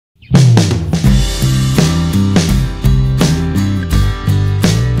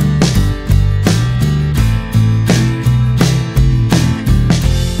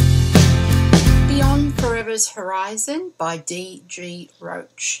Horizon by D.G.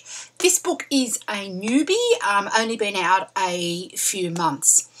 Roach. This book is a newbie, only been out a few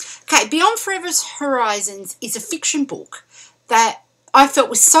months. Okay, Beyond Forever's Horizons is a fiction book that I felt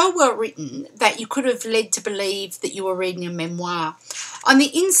was so well written that you could have led to believe that you were reading a memoir. On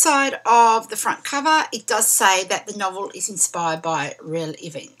the inside of the front cover, it does say that the novel is inspired by real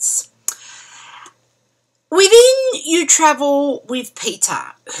events. Within, you travel with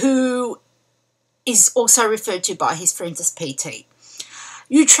Peter, who is also referred to by his friends as PT.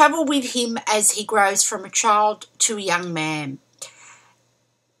 You travel with him as he grows from a child to a young man.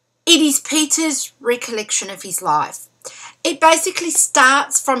 It is Peter's recollection of his life. It basically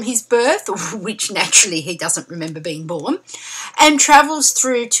starts from his birth, which naturally he doesn't remember being born, and travels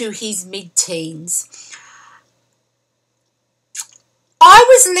through to his mid-teens. I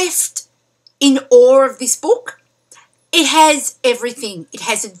was left in awe of this book. It has everything. It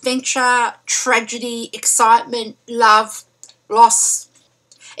has adventure, tragedy, excitement, love, loss.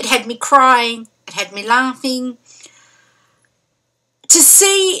 It had me crying. It had me laughing. To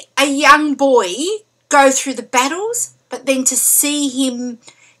see a young boy go through the battles, but then to see him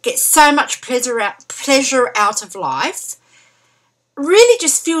get so much pleasure out of life, really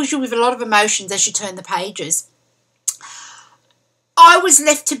just fills you with a lot of emotions as you turn the pages. I was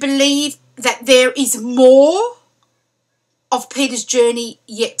left to believe that there is more of Peter's journey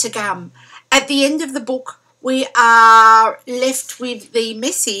yet to come. At the end of the book, we are left with the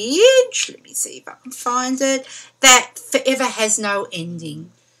message, let me see if I can find it, that forever has no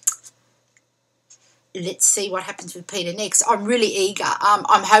ending. Let's see what happens with Peter next. I'm really eager.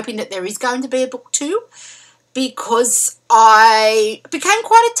 I'm hoping that there is going to be a book 2 because I became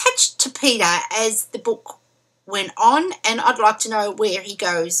quite attached to Peter as the book went on, and I'd like to know where he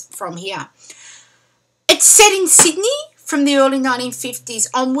goes from here. It's set in Sydney from the early 1950s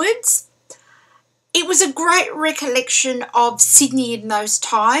onwards. It was a great recollection of Sydney in those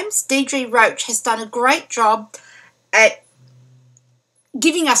times. D.G. Roach has done a great job at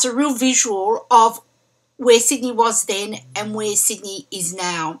giving us a real visual of where Sydney was then and where Sydney is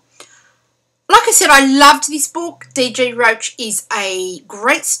now. Like I said, I loved this book. D.G. Roach is a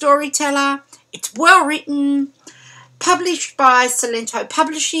great storyteller. It's well written, published by Salento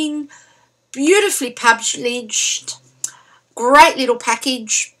Publishing, beautifully published, great little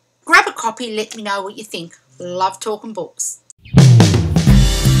package. Grab a copy, let me know what you think. Love talking books.